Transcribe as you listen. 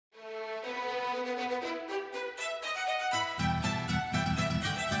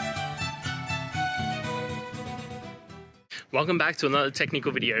Welcome back to another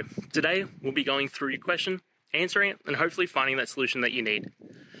technical video. Today, we'll be going through your question, answering it, and hopefully finding that solution that you need.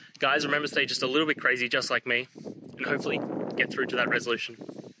 Guys, remember to stay just a little bit crazy, just like me, and hopefully get through to that resolution.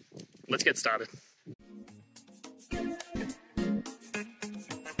 Let's get started.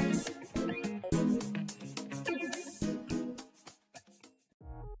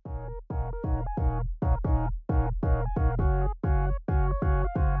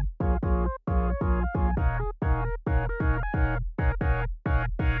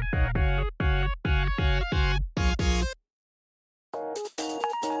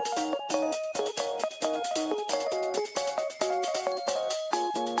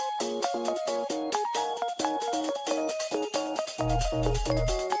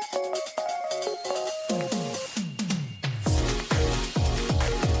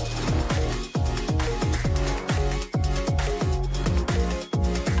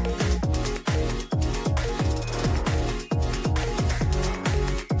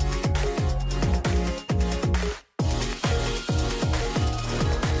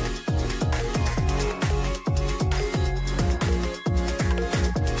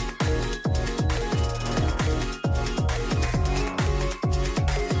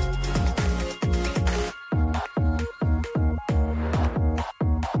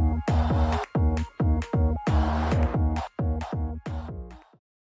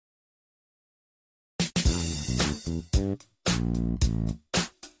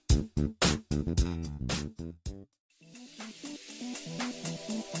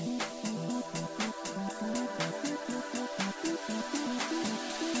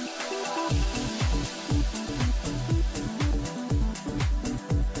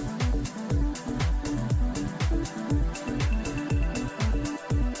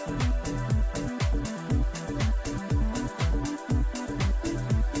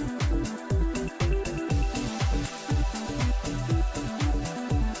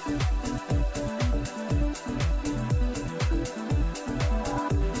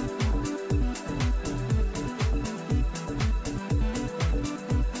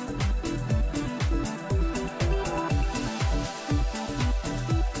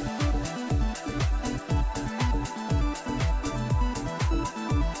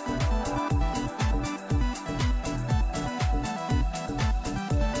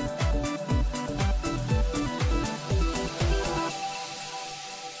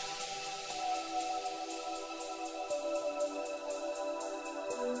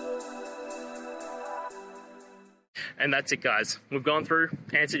 And that's it, guys. We've gone through,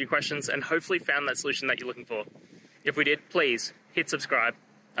 answered your questions, and hopefully found that solution that you're looking for. If we did, please hit subscribe.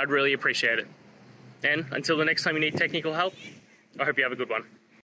 I'd really appreciate it. And until the next time you need technical help, I hope you have a good one.